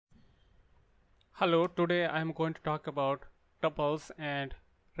Hello, today I am going to talk about tuples and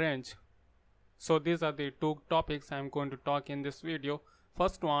range. So these are the two topics I am going to talk in this video.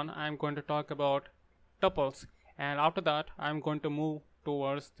 First one, I am going to talk about tuples, and after that I am going to move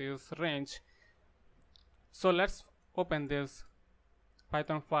towards this range. So let's open this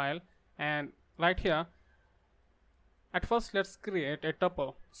Python file, and right here at first let's create a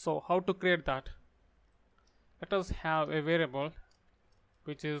tuple. So how to create that? Let us have a variable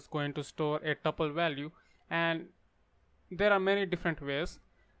which is going to store a tuple value, and there are many different ways.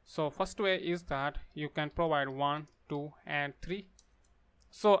 So first way is that you can provide 1, 2 and 3.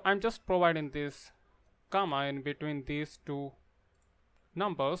 So I'm just providing this comma in between these two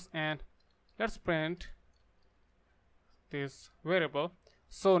numbers, and let's print this variable.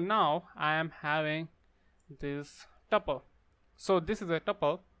 So now I am having this tuple. So this is a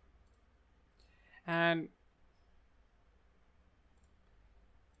tuple, and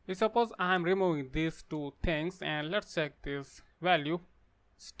suppose I am removing these two things, and let's check this value.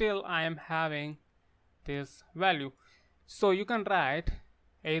 Still I am having this value. So you can write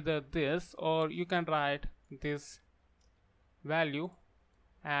either this or you can write this value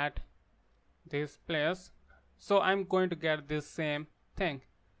at this place. So I'm going to get this same thing.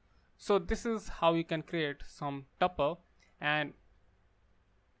 So this is how you can create some tuple. And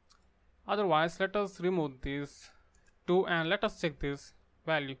otherwise, let us remove this 2 and let us check this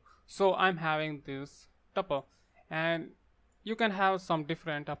value. So I'm having this tuple, and you can have some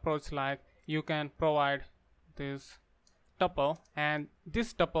different approach, like you can provide this tuple, and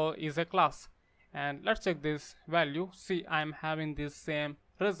this tuple is a class, and let's check this value. See, I'm having this same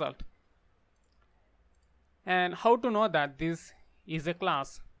result. And how to know that this is a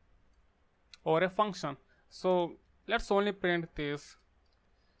class or a function? So let's only print this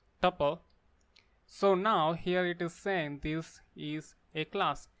tuple. So now here it is saying this is a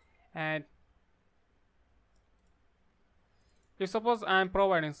class, and if suppose I am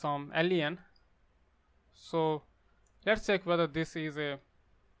providing some alien, so let's check whether this is a,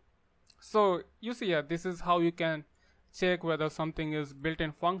 so you see here, this is how you can check whether something is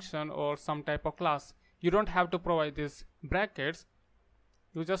built-in function or some type of class. You don't have to provide these brackets,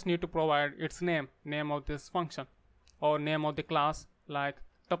 you just need to provide its name of this function or name of the class, like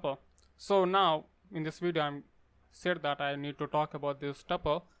tuple. So now in this video I'm said that I need to talk about this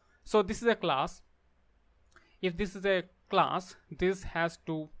tuple. So this is a class. If this is a class, this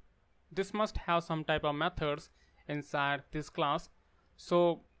must have some type of methods inside this class.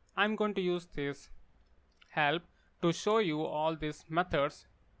 So I'm going to use this help to show you all these methods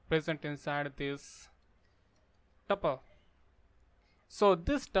present inside this tuple. So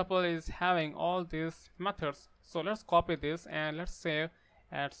this tuple is having all these methods. So let's copy this and let's save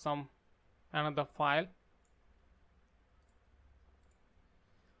at some another file.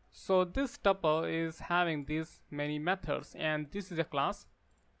 So this tuple is having these many methods, and this is a class.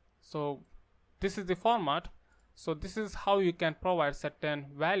 So this is the format. So this is how you can provide certain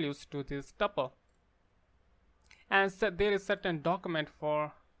values to this tuple, and so there is certain document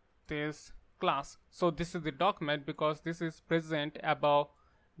for this class. So this is the document because this is present above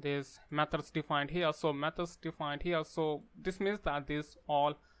this methods defined here. So methods defined here, so this means that these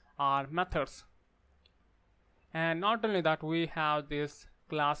all are methods. And not only that, we have this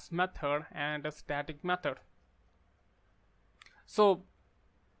class method and a static method. So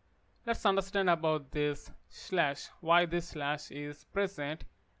let's understand about this slash, why this slash is present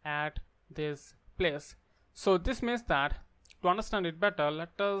at this place. So this means that to understand it better,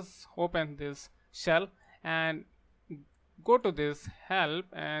 let us open this shell and go to this help,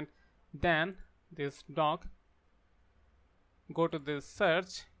 and then this doc, go to this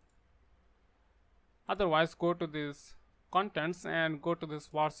search, otherwise go to this contents and go to this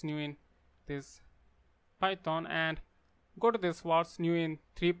what's new in this Python, and go to this what's new in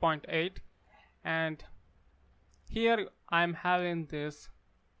 3.8, and here I'm having this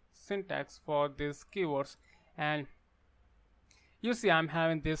syntax for these keywords, and you see I'm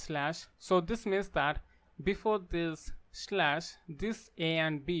having this slash. So this means that before this slash, this A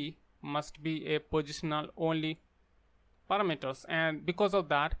and B must be a positional only parameters, and because of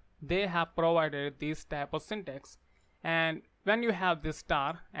that they have provided this type of syntax. And when you have this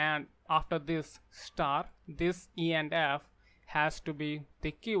star, and after this star, this E and F has to be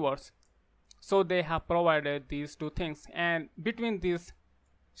the keywords. So they have provided these two things, and between this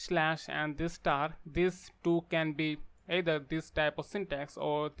slash and this star, these two can be either this type of syntax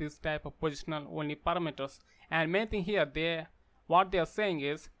or this type of positional only parameters. And main thing here, what they are saying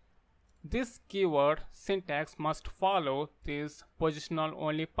is this keyword syntax must follow this positional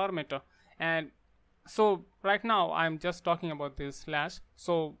only parameter. And so right now I'm just talking about this slash.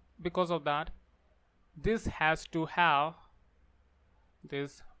 So because of that, this has to have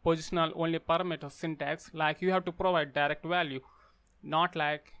this positional only parameter syntax, like you have to provide direct value, not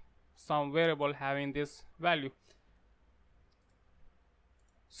like some variable having this value.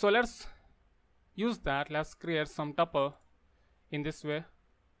 So let's use that. Let's create some tuple in this way.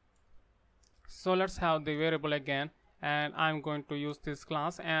 So let's have the variable again, and I'm going to use this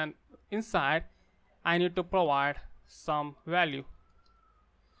class, and inside I need to provide some value,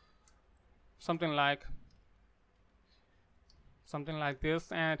 something like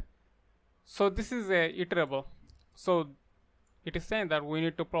this. And so this is a iterable, so it is saying that we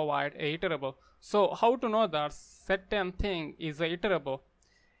need to provide a iterable. So how to know that certain thing is a iterable?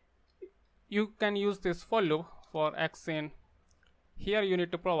 You can use this for loop for x in here. You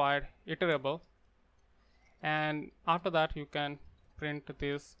need to provide iterable, and after that you can print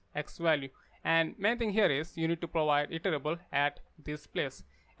this x value. And main thing here is you need to provide iterable at this place.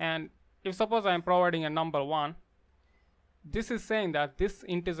 And if suppose I am providing a number 1, this is saying that this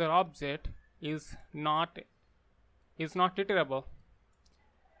integer object is not iterable.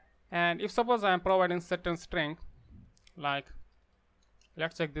 And if suppose I am providing certain string, like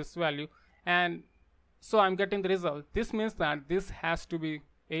let's check this value, and so I'm getting the result, this means that this has to be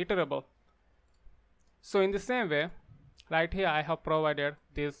iterable. So in the same way, right here I have provided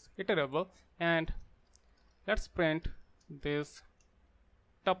this iterable, and let's print this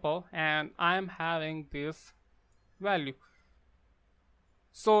tuple, and I am having this value.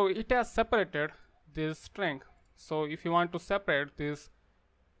 So it has separated this string. So if you want to separate this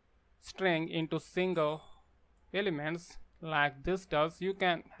string into single elements like this does, you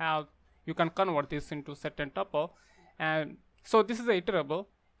can convert this into certain tuple. And so this is a iterable,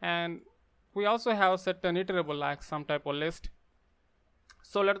 and we also have certain iterable like some type of list.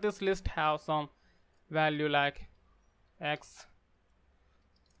 So let this list have some value like x.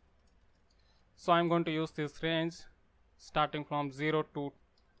 So I'm going to use this range starting from 0 to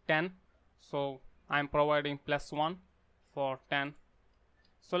 10. So I'm providing +1 for 10.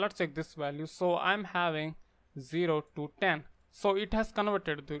 So let's check this value. So I'm having 0 to 10. So it has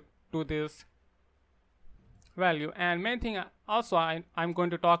converted to this value. And main thing also, I'm going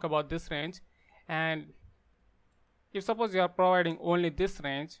to talk about this range. And if suppose you are providing only this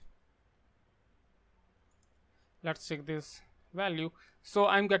range, let's check this value. So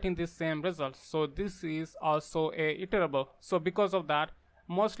I'm getting this same result. So this is also a iterable. So because of that,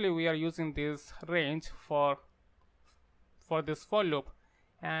 mostly we are using this range for this for loop.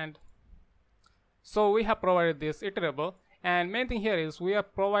 And so we have provided this iterable, and main thing here is we are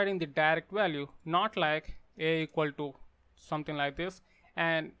providing the direct value, not like a equal to something like this.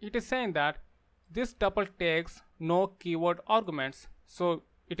 And it is saying that this tuple takes no keyword arguments. So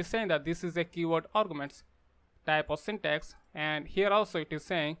it is saying that this is a keyword arguments type of syntax. And here also it is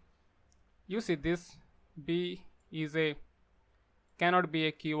saying, you see this b is cannot be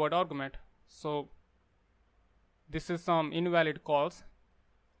a keyword argument. So this is some invalid calls.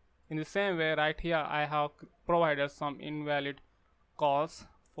 In the same way, right here I have provided some invalid calls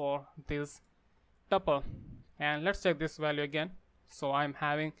for this tuple. And let's check this value again. So I'm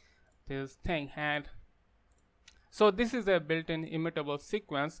having this thing, and so this is a built-in immutable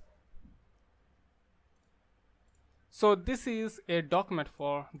sequence. So this is a document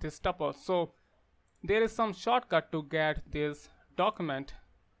for this tuple. So there is some shortcut to get this document,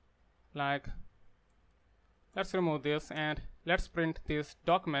 like let's remove this and let's print this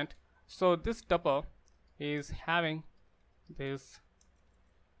document. So this tuple is having this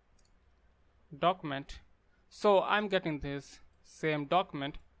document. So I'm getting this same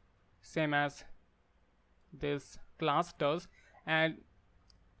document, same as this class does. And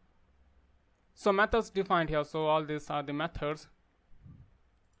so methods defined here, so all these are the methods.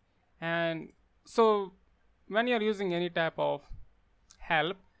 And so when you are using any type of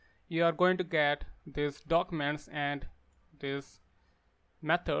help, you are going to get these documents and these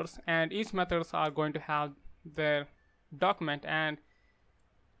methods, and each methods are going to have their document. And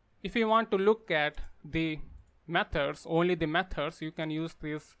if you want to look at the methods, only the methods, you can use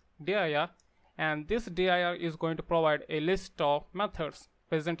this dir, and this dir is going to provide a list of methods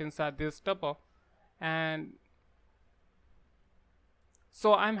present inside this tuple. And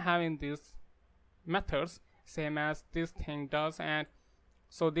so I'm having these methods same as this thing does. And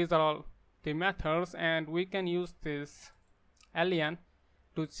so these are all the methods, and we can use this len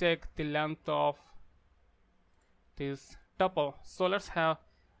to check the length of this tuple. So let's have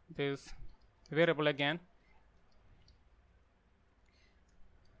this variable again.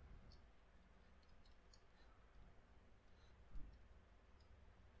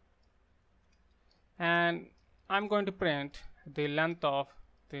 And I'm going to print the length of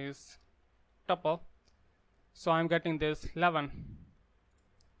this tuple. So I'm getting this 11.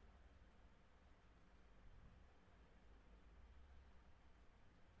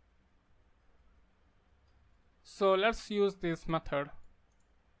 So let's use this method,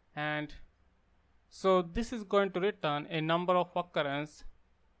 and so this is going to return a number of occurrence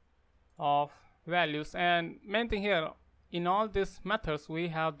of values. And main thing here, in all these methods we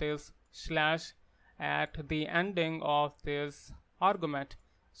have this slash at the ending of this argument,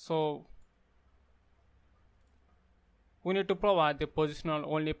 so we need to provide the positional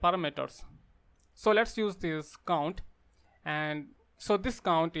only parameters. So let's use this count, and so this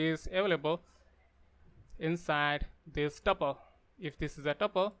count is available inside this tuple. If this is a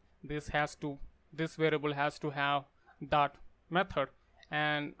tuple, this variable has to have that method,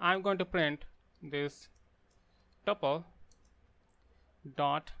 and I'm going to print this tuple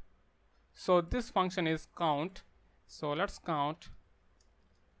dot. So this function is count, so let's count.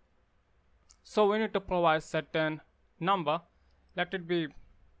 So we need to provide certain number, let it be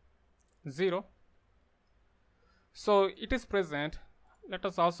 0. So it is present. Let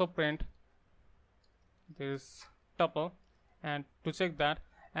us also print this tuple and to check that,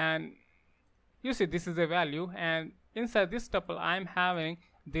 and you see this is a value, and inside this tuple I am having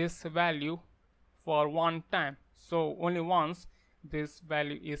this value for one time, so only once this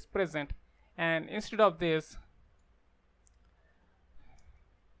value is present. And instead of this,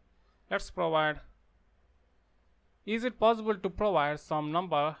 let's provide, is it possible to provide some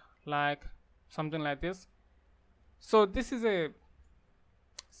number like something like this? So this is a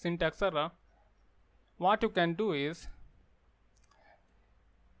syntax error. What you can do is,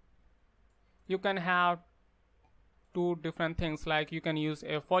 you can have two different things, like you can use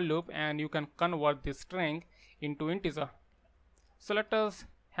a for loop and you can convert this string into integer. So let us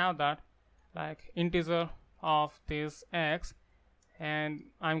have that, like integer of this x, and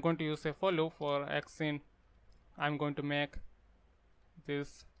I'm going to use a for loop for x in, I'm going to make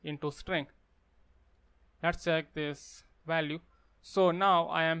this into string. Let's check this value. So now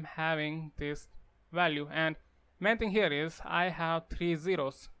I am having this value, and main thing here is I have 3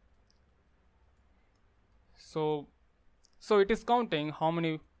 zeros. So it is counting how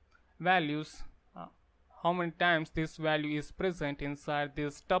many values, how many times this value is present inside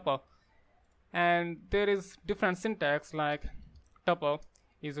this tuple. And there is different syntax, like tuple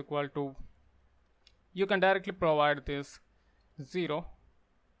is equal to, you can directly provide this 0,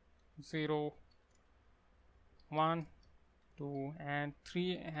 0, 1, 2 and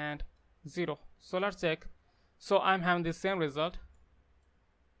 3 and 0. So let's check. So I'm having the same result.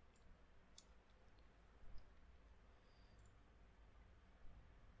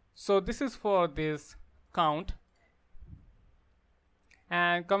 So this is for this count,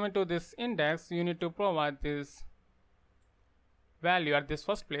 and coming to this index, you need to provide this value at this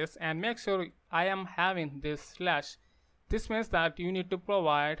first place, and make sure I am having this slash. This means that you need to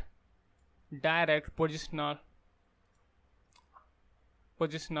provide direct positional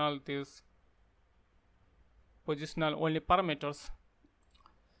only parameters.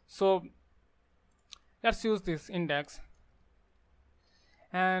 So let's use this index,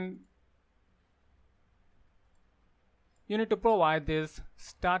 and you need to provide this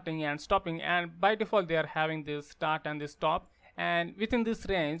starting and stopping, and by default they are having this start and this stop, and within this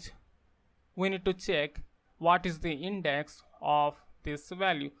range we need to check what is the index of this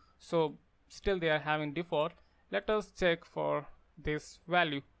value. So still they are having default. Let us check for this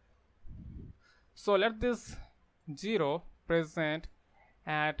value. So let this 0 present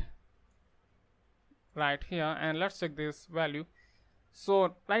at right here, and let's check this value.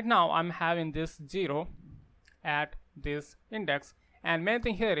 So right now I'm having this 0 at this index, and main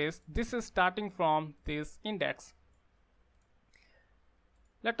thing here is this is starting from this index.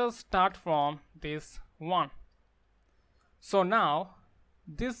 Let us start from this 1. So now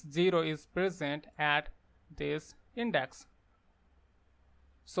this 0 is present at this index.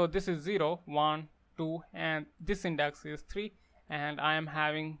 So this is 0, 1, 2, and this index is 3, and I am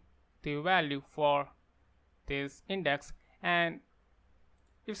having the value for this index. And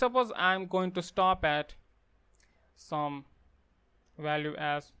if suppose I am going to stop at some value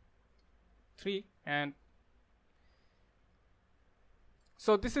as 3, and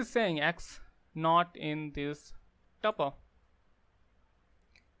so this is saying x not in this tuple.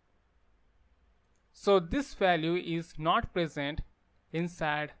 So this value is not present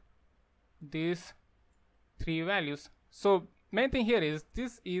inside these 3 values. So main thing here is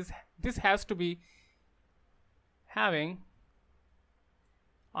this has to be having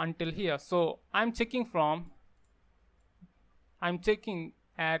until here. So I'm checking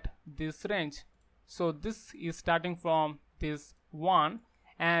at this range. So this is starting from this 1,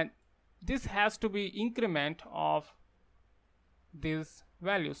 and this has to be increment of this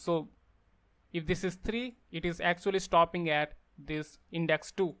value. So if this is 3, it is actually stopping at this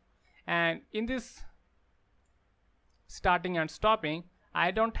index 2, and in this starting and stopping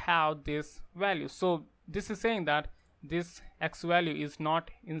I don't have this value. So this is saying that this x value is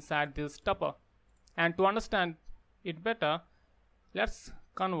not inside this tuple. And to understand it better, let's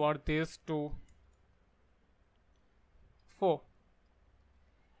convert this to 4.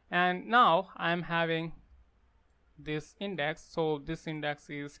 And now I am having this index, so this index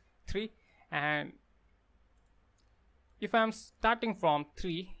is 3, and if I am starting from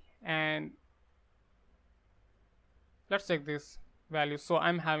 3 and let's check this value, so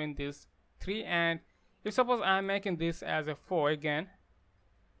I'm having this 3, and if suppose I'm making this as a 4 again,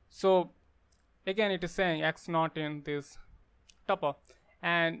 so again it is saying x not in this tuple.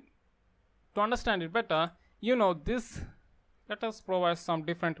 And to understand it better, this, let us provide some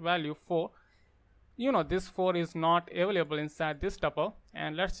different value for, this 4 is not available inside this tuple,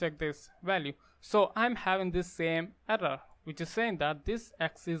 and let's check this value. So I'm having this same error, which is saying that this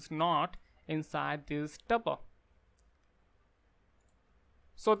x is not inside this tuple.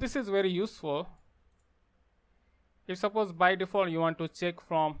 So this is very useful. If suppose by default you want to check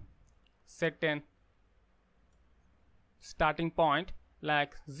from certain starting point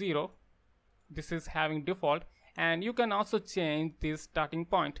like 0, this is having default, and you can also change this starting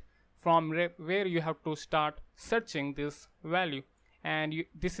point from where you have to start searching this value, and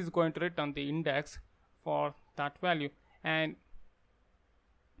this is going to return the index for that value. And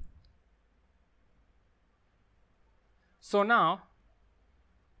so now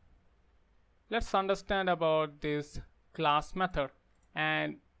let's understand about this class method,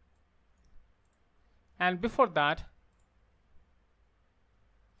 and before that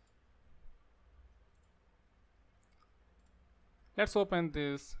let's open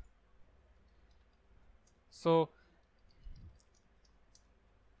this. So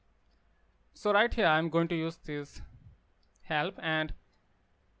right here I'm going to use this help, and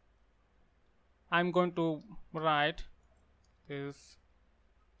I'm going to write this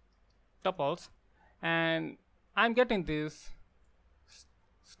tuples, and I'm getting these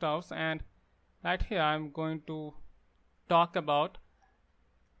stuffs, and right here I'm going to talk about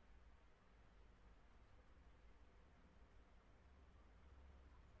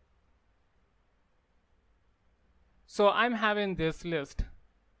so I'm having this list,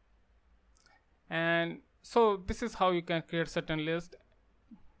 and so this is how you can create certain list.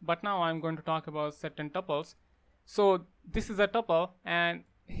 But now I'm going to talk about certain tuples. So this is a tuple, and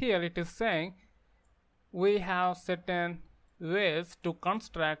here it is saying we have certain ways to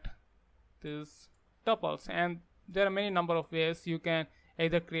construct these tuples, and there are many number of ways. You can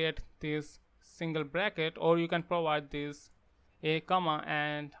either create this single bracket, or you can provide this a comma,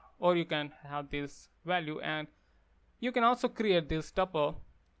 and or you can have this value, and you can also create this tuple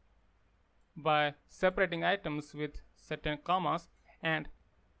by separating items with certain commas, and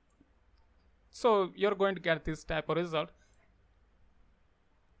so you're going to get this type of result.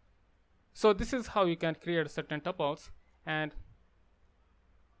 So this is how you can create certain tuples. And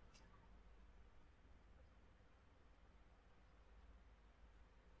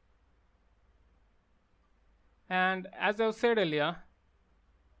as I've said earlier,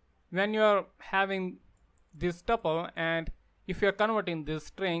 when you're having this tuple, and if you're converting this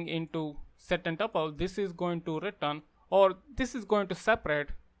string into certain tuple, this is going to return, or this is going to separate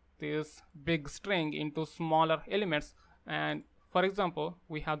this big string into smaller elements. And for example,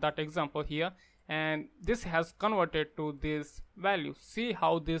 we have that example here, and this has converted to this value. See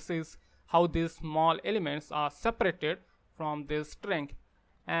how these small elements are separated from this string,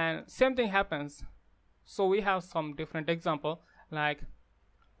 and same thing happens. So we have some different example, like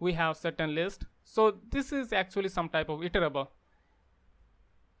we have certain list. So this is actually some type of iterable,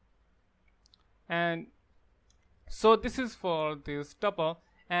 and so this is for this tuple.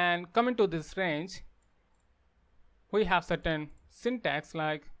 And coming to this range, we have certain syntax,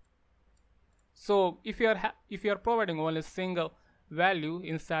 like, so if you are providing only single value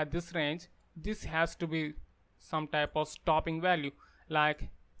inside this range, this has to be some type of stopping value. Like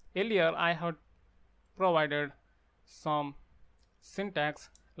earlier I had provided some syntax,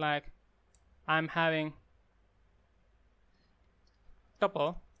 like I'm having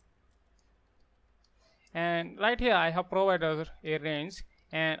tuple, and right here I have provided a range,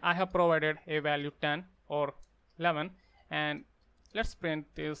 and I have provided a value 10 or 11, and let's print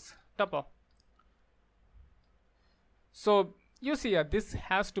this tuple. So you see here, this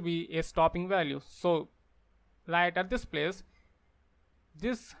has to be a stopping value. So right at this place,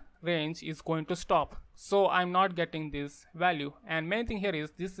 this range is going to stop, so I'm not getting this value. And main thing here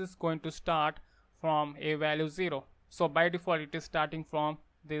is this is going to start from a value 0, so by default it is starting from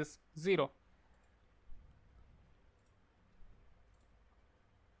this 0.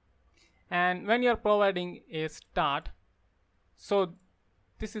 And when you are providing a start, so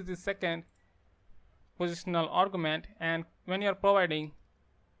this is the second positional argument, and when you are providing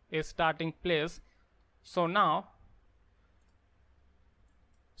a starting place, so now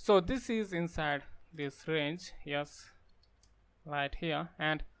this is inside this range, yes, right here.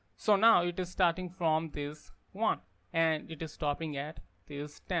 And so now it is starting from this 1 and it is stopping at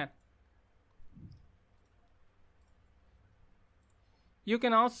this 10. You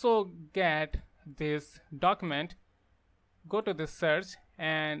can also get this document, go to the search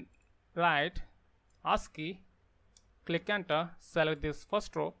and write ASCII, click enter, select this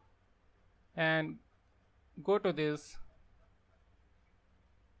first row and go to this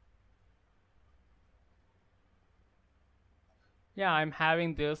I'm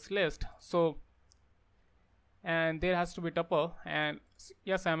having this list, so and there has to be tuple, and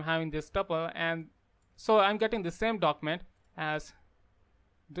yes, I'm having this tuple, and so I'm getting the same document as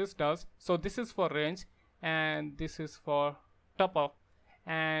this does. So this is for range and this is for tuple,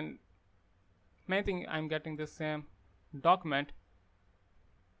 and main thing I'm getting the same document.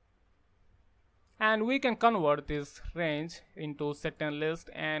 And we can convert this range into certain list,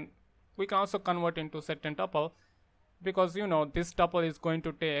 and we can also convert into certain tuple, because this tuple is going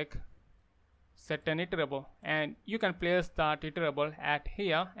to take certain iterable, and you can place that iterable at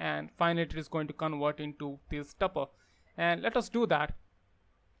here, and finally it is going to convert into this tuple. And let us do that.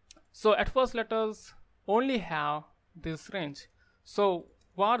 So at first let us only have this range. So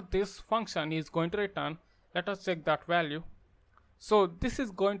what this function is going to return, let us check that value. So this is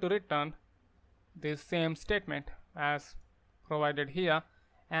going to return the same statement as provided here,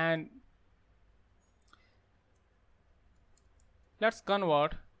 and let's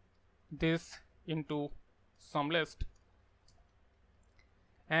convert this into some list.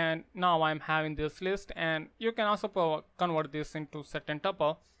 And now I'm having this list, and you can also convert this into certain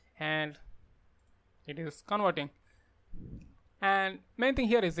tuple, and it is converting. And main thing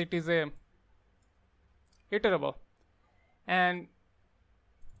here is it is a iterable. And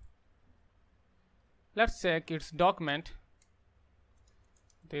let's check its document,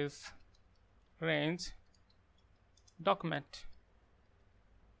 this range document.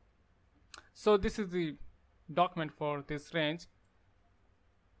 So this is the document for this range,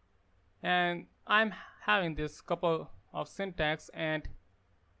 and I'm having this couple of syntax, and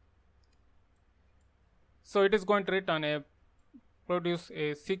so it is going to return produce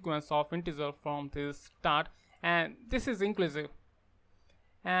a sequence of integer from this start, and this is inclusive,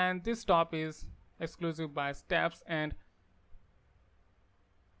 and this stop is exclusive by steps. And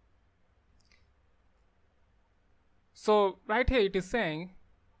so right here it is saying,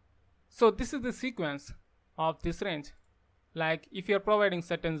 so this is the sequence of this range. Like if you are providing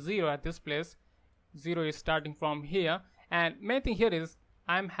certain 0 at this place, 0 is starting from here, and main thing here is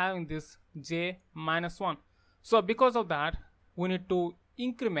I'm having this j minus 1. So because of that, we need to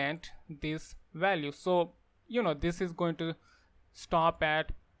increment this value. So this is going to stop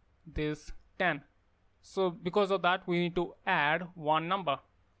at this 10. So because of that, we need to add one number.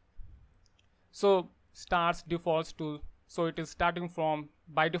 So starts defaults to, so it is starting from,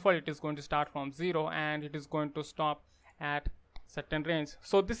 by default it is going to start from 0, and it is going to stop at certain range.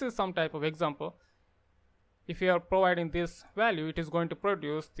 So this is some type of example. If you are providing this value, it is going to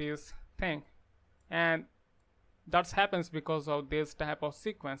produce this thing, and that happens because of this type of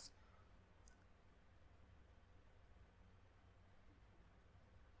sequence.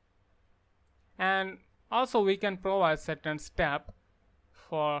 And also we can provide certain step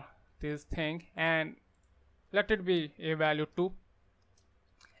for this thing, and let it be a value 2,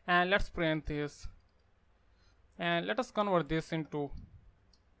 and let's print this, and let us convert this into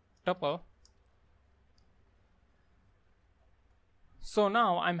tuple. So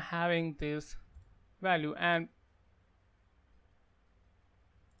now I'm having this value, and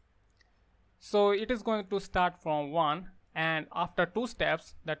so it is going to start from 1, and after 2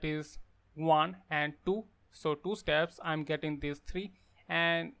 steps, that is 1 and 2, so 2 steps I'm getting this 3,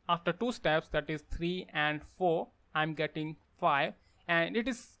 and after 2 steps, that is 3 and 4, I'm getting 5, and it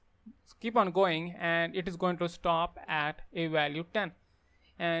is keep on going, and it is going to stop at a value 10.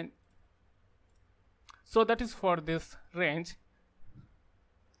 And so that is for this range.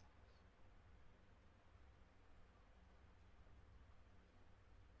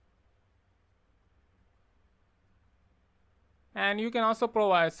 And you can also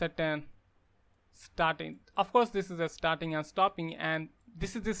provide certain starting, of course this is a starting and stopping, and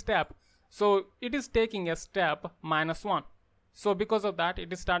this is the step, so it is taking a step -1. So because of that,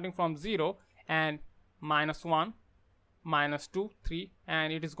 it is starting from 0 and -1, -2, 3,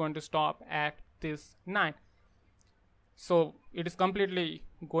 and it is going to stop at this 9. So it is completely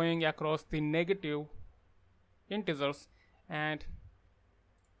going across the negative integers. And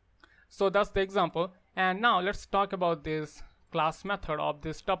so that's the example. And now let's talk about this class method of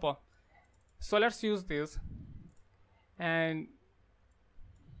this tuple. So let's use this, and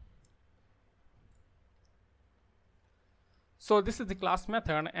so this is the class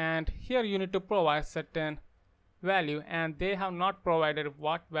method, and here you need to provide certain value, and they have not provided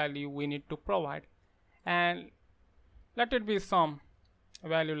what value we need to provide. And let it be some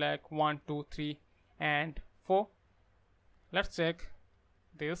value like 1, 2, 3 and 4. Let's check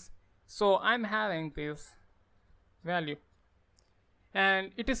this. So I'm having this value,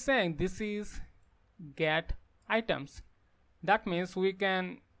 and it is saying this is get items. That means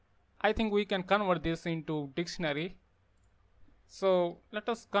I think we can convert this into dictionary. So let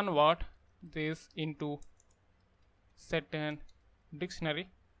us convert this into certain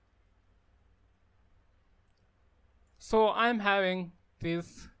dictionary. So I'm having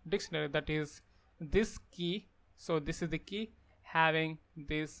this dictionary, that is this key. So this is the key having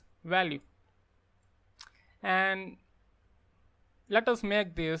this value, and let us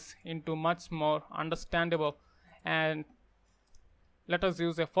make this into much more understandable, and let us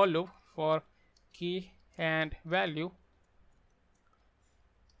use a for loop for key and value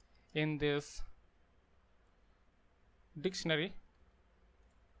in this dictionary.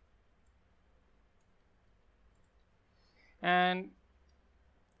 And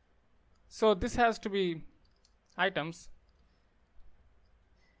so this has to be items.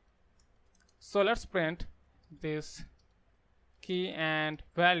 So let's print this key and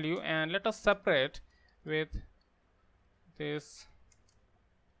value, and let us separate with this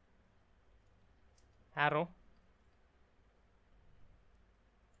arrow.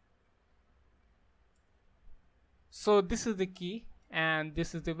 So this is the key and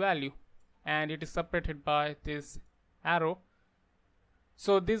this is the value, and it is separated by this arrow.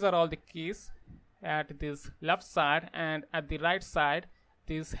 So these are all the keys at this left side, and at the right side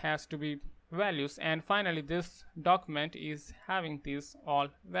this has to be values, and finally this document is having these all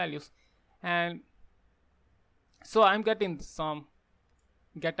values. And so I'm getting some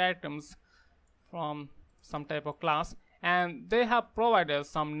get items from some type of class, and they have provided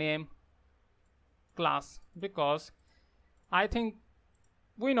some name class, because I think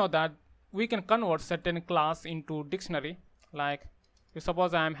we know that we can convert certain class into dictionary. Like if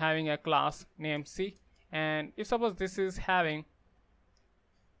suppose I am having a class named C, and if suppose this is having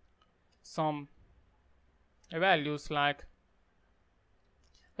some values, like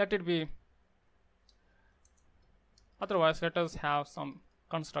let it be, otherwise let us have some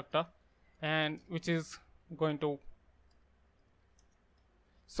constructor, and which is going to,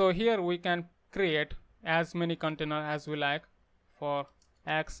 so here we can create as many container as we like for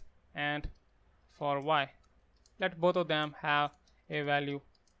X and for Y. Let both of them have a value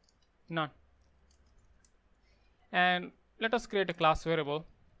none, and let us create a class variable,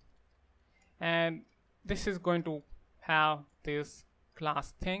 and this is going to have this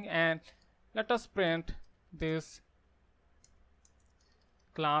class thing, and let us print this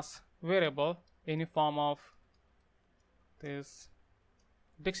class variable in the form of this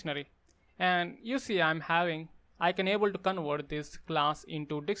dictionary. And you see I can able to convert this class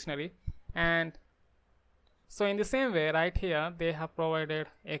into dictionary. And so in the same way, right here they have provided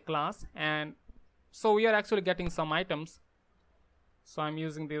a class, and so we are actually getting some items. So I'm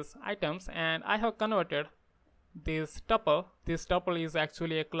using these items, and I have converted this tuple. This tuple is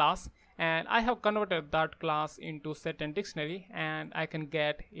actually a class, and I have converted that class into certain dictionary, and I can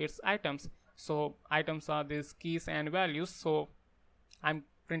get its items. So items are these keys and values, so I'm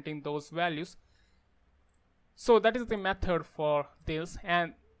printing those values. So that is the method for this,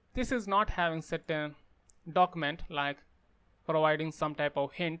 and this is not having certain document like providing some type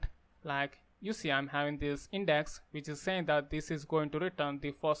of hint. Like you see I'm having this index, which is saying that this is going to return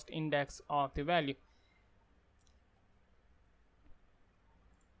the first index of the value.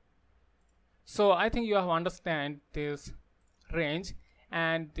 So I think you have understand this range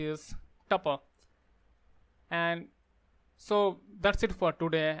and this tuple. And so that's it for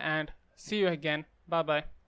today, and see you again. Bye bye.